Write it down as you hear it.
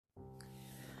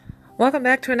Welcome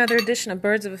back to another edition of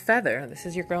Birds of a Feather. This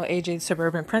is your girl AJ, the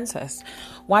Suburban Princess,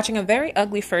 watching a very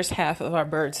ugly first half of our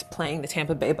Birds playing the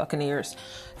Tampa Bay Buccaneers.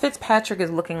 Fitzpatrick is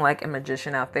looking like a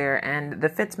magician out there, and the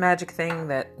Fitzmagic thing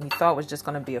that we thought was just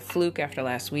going to be a fluke after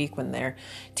last week when their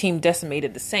team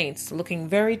decimated the Saints, looking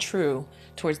very true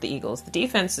towards the Eagles. The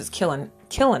defense is killing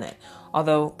it,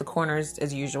 although the corners,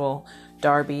 as usual,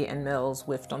 Darby and Mills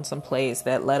whiffed on some plays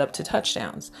that led up to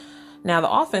touchdowns. Now, the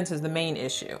offense is the main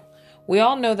issue. We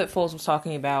all know that Foles was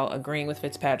talking about agreeing with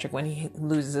Fitzpatrick when he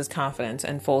loses his confidence,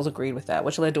 and Foles agreed with that,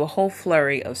 which led to a whole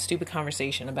flurry of stupid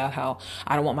conversation about how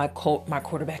I don't want my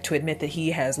quarterback to admit that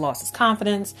he has lost his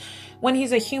confidence when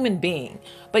he's a human being.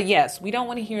 But yes, we don't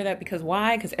want to hear that because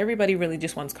why? Because everybody really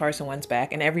just wants Carson Wentz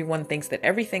back, and everyone thinks that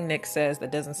everything Nick says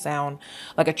that doesn't sound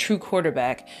like a true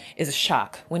quarterback is a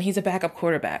shock when he's a backup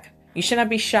quarterback. You should not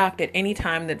be shocked at any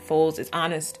time that Foles is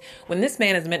honest when this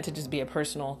man is meant to just be a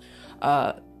personal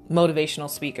motivational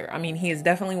speaker. I mean, he is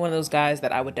definitely one of those guys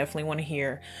that I would definitely want to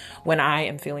hear when I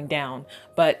am feeling down.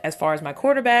 But as far as my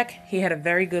quarterback, he had a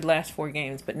very good last 4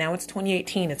 games. But now it's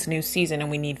 2018, it's a new season, and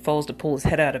we need Foles to pull his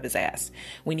head out of his ass.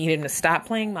 We need him to stop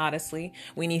playing modestly.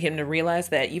 We need him to realize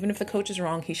that even if the coach is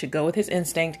wrong, he should go with his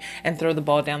instinct and throw the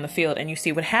ball down the field. And you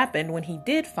see what happened when he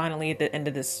did finally at the end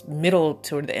of this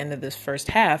toward the end of this first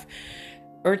half.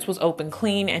 Ertz was open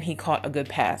clean and he caught a good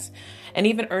pass. And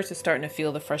even Ertz is starting to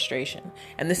feel the frustration.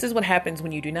 And this is what happens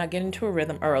when you do not get into a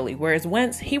rhythm early. Whereas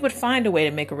Wentz, he would find a way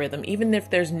to make a rhythm. Even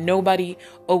if there's nobody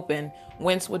open,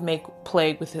 Wentz would make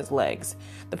play with his legs.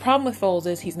 The problem with Foles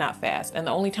is he's not fast. And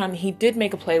the only time he did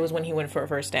make a play was when he went for a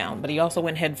first down. But he also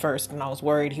went head first, and I was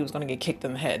worried he was going to get kicked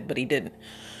in the head, but he didn't.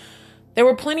 There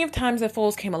were plenty of times that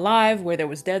Foles came alive where there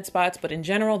was dead spots, but in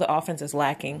general, the offense is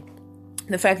lacking.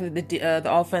 The fact that the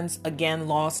offense again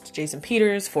lost Jason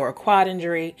Peters for a quad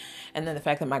injury, and then the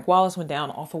fact that Mike Wallace went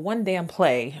down off of one damn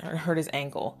play and hurt his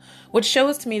ankle, which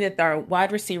shows to me that our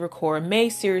wide receiver core may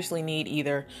seriously need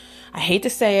either, I hate to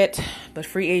say it, but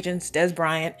free agents Dez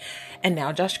Bryant and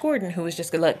now Josh Gordon, who was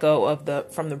just let go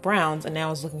from the Browns and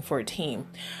now is looking for a team.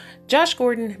 Josh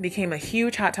Gordon became a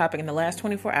huge hot topic in the last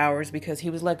 24 hours because he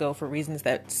was let go for reasons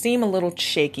that seem a little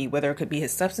shaky, whether it could be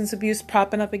his substance abuse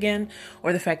popping up again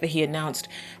or the fact that he announced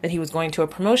that he was going to a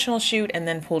promotional shoot and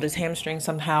then pulled his hamstring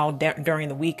somehow during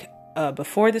the week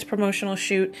before this promotional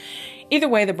shoot. Either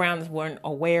way, the Browns weren't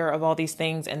aware of all these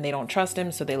things and they don't trust him,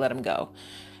 so they let him go.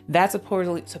 That's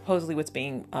supposedly what's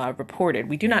being reported.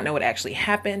 We do not know what actually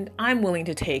happened. I'm willing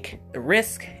to take the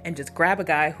risk and just grab a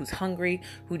guy who's hungry,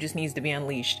 who just needs to be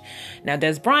unleashed. Now,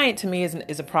 Dez Bryant to me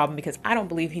is a problem because I don't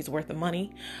believe he's worth the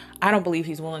money. I don't believe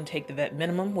he's willing to take the vet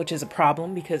minimum, which is a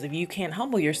problem because if you can't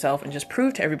humble yourself and just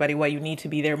prove to everybody why you need to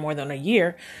be there more than a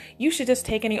year, you should just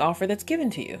take any offer that's given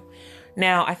to you.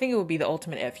 Now, I think it would be the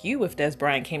ultimate FU if Dez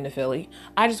Bryant came to Philly.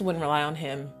 I just wouldn't rely on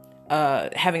him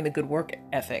having the good work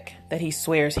ethic that he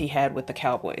swears he had with the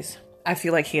Cowboys. I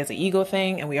feel like he has an ego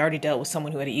thing, and we already dealt with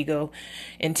someone who had an ego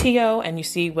in T.O., and you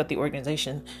see what the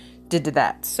organization did to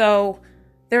that. So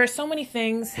there are so many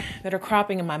things that are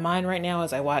cropping in my mind right now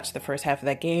as I watch the first half of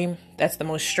that game. That's the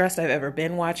most stressed I've ever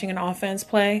been watching an offense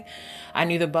play. I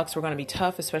knew the Bucs were going to be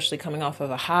tough, especially coming off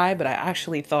of a high, but I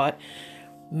actually thought,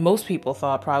 most people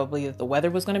thought probably that the weather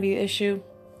was going to be an issue.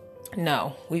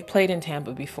 No, we've played in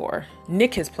Tampa before.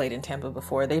 Nick has played in Tampa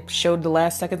before. They showed the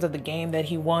last seconds of the game that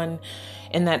he won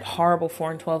in that horrible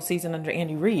 4-12 season under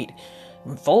Andy Reid.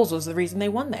 Foles was the reason they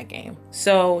won that game.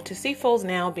 So to see Foles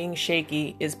now being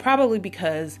shaky is probably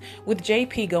because with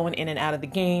JP going in and out of the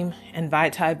game and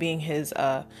Vaitai being his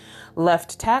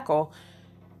left tackle,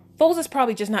 Foles is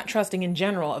probably just not trusting in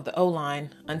general of the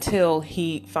O-line until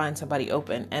he finds somebody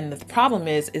open. And the problem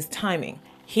is timing.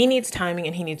 He needs timing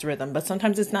and he needs rhythm, but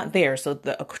sometimes it's not there. So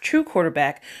a true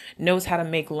quarterback knows how to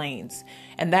make lanes.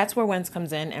 And that's where Wentz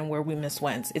comes in and where we miss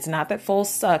Wentz. It's not that Foles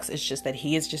sucks. It's just that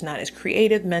he is just not as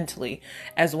creative mentally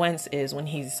as Wentz is when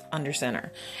he's under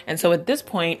center. And so at this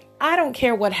point, I don't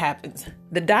care what happens.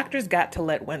 The doctor's got to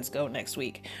let Wentz go next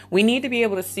week. We need to be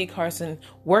able to see Carson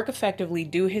work effectively,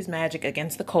 do his magic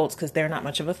against the Colts because they're not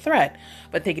much of a threat.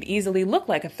 But they could easily look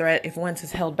like a threat if Wentz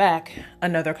is held back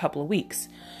another couple of weeks.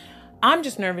 I'm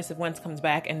just nervous if Wentz comes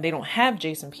back and they don't have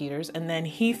Jason Peters and then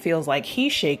he feels like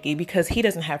he's shaky because he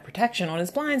doesn't have protection on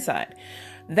his blind side.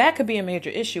 That could be a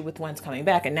major issue with Wentz coming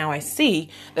back. And now I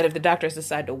see that if the doctors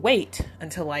decide to wait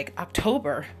until like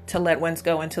October to let Wentz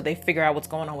go until they figure out what's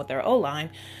going on with their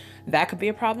O-line, that could be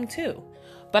a problem too.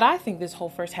 But I think this whole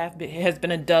first half has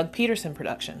been a Doug Peterson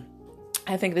production.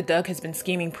 I think that Doug has been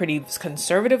scheming pretty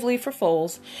conservatively for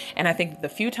Foles, and I think the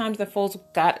few times that Foles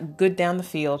got good down the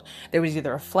field, there was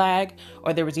either a flag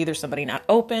or there was either somebody not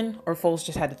open or Foles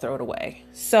just had to throw it away.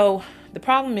 So the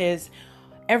problem is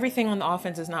everything on the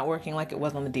offense is not working like it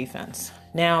was on the defense.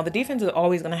 Now, the defense is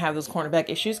always going to have those cornerback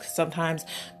issues because sometimes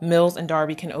Mills and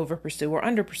Darby can over pursue or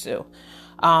under pursue.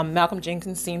 Malcolm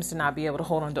Jenkins seems to not be able to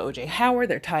hold on to O.J. Howard,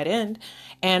 their tight end,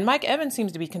 and Mike Evans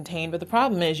seems to be contained, but the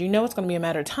problem is, it's going to be a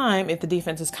matter of time if the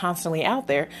defense is constantly out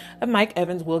there, that Mike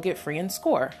Evans will get free and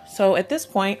score. So at this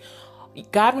point,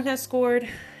 Godwin has scored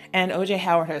and O.J.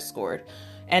 Howard has scored.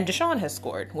 And Deshaun has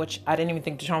scored, which I didn't even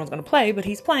think Deshaun was going to play, but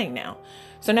he's playing now.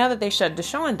 So now that they shut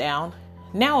Deshaun down,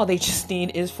 now all they just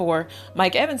need is for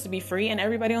Mike Evans to be free, and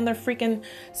everybody on their freaking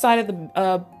side of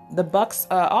the Bucs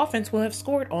offense will have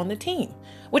scored on the team,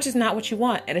 which is not what you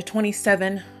want at a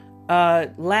 27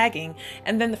 lagging,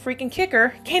 and then the freaking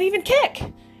kicker can't even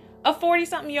kick a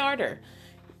 40-something yarder.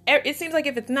 It seems like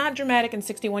if it's not dramatic and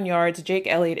 61 yards, Jake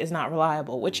Elliott is not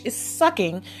reliable, which is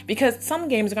sucking because some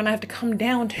games are going to have to come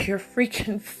down to your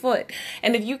freaking foot.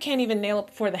 And if you can't even nail it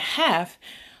before the half,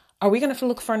 are we going to have to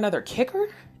look for another kicker?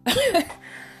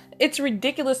 It's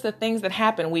ridiculous the things that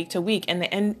happen week to week. And the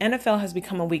NFL has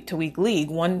become a week-to-week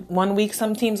league. One week,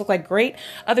 some teams look like great.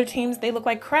 Other teams, they look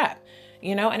like crap.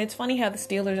 And it's funny how the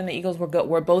Steelers and the Eagles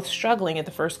were both struggling at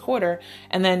the first quarter.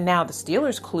 And then now the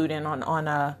Steelers clued in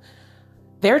on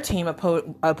their team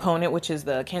opponent, which is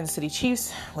the Kansas City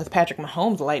Chiefs, with Patrick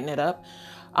Mahomes lighting it up.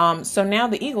 So now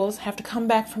the Eagles have to come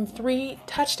back from 3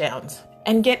 touchdowns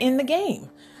and get in the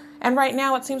game. And right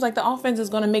now it seems like the offense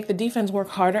is going to make the defense work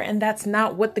harder, and that's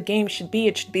not what the game should be.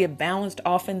 It should be a balanced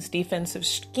offense-defensive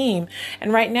scheme.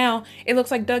 And right now it looks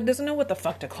like Doug doesn't know what the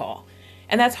fuck to call.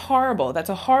 And that's horrible.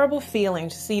 That's a horrible feeling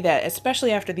to see that,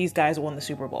 especially after these guys won the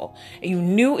Super Bowl. And you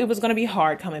knew it was going to be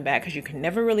hard coming back because you can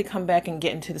never really come back and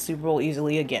get into the Super Bowl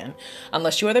easily again,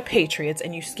 unless you are the Patriots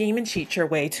and you scheme and cheat your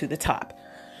way to the top.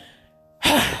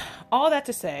 All that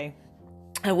to say,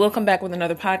 I will come back with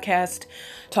another podcast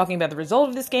talking about the result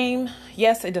of this game.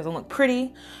 Yes, it doesn't look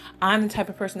pretty. I'm the type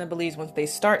of person that believes once they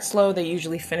start slow, they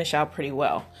usually finish out pretty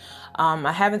well.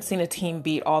 I haven't seen a team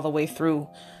beat all the way through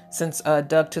since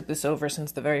Doug took this over,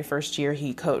 since the very first year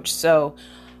he coached. So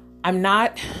I'm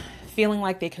not feeling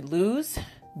like they could lose,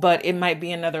 but it might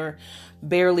be another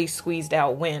barely squeezed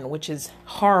out win, which is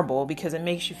horrible because it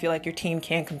makes you feel like your team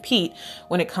can't compete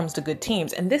when it comes to good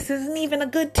teams. And this isn't even a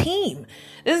good team.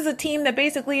 This is a team that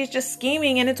basically is just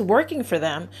scheming and it's working for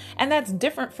them. And that's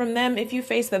different from them if you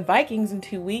face the Vikings in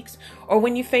 2 weeks, or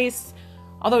when you face,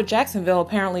 although Jacksonville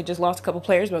apparently just lost a couple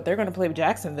players, but they're going to play with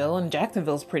Jacksonville, and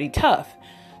Jacksonville's pretty tough.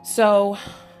 So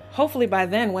hopefully by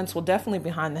then, Wentz will definitely be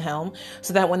behind the helm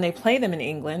so that when they play them in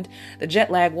England, the jet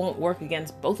lag won't work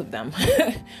against both of them.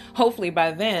 Hopefully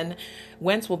by then,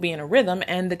 Wentz will be in a rhythm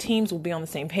and the teams will be on the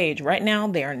same page. Right now,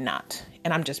 they are not.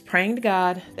 And I'm just praying to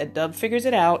God that Doug figures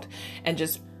it out and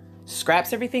just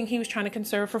scraps everything he was trying to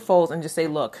conserve for Foles and just say,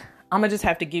 look, I'm going to just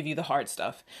have to give you the hard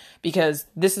stuff because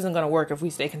this isn't going to work if we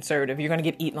stay conservative. You're going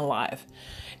to get eaten alive.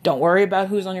 Don't worry about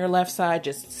who's on your left side.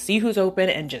 Just see who's open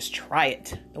and just try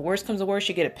it. The worst comes to worst,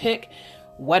 you get a pick,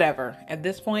 whatever. At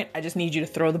this point, I just need you to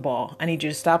throw the ball. I need you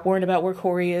to stop worrying about where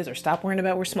Corey is or stop worrying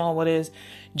about where Smallwood is.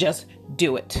 Just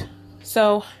do it.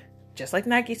 So, just like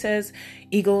Nike says,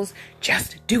 Eagles,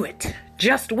 just do it.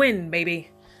 Just win, baby.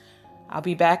 I'll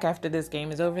be back after this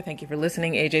game is over. Thank you for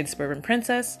listening, AJ the Suburban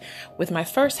Princess, with my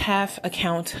first half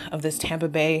account of this Tampa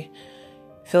Bay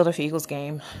Philadelphia Eagles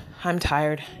game. I'm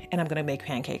tired and I'm going to make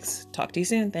pancakes. Talk to you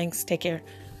soon. Thanks. Take care.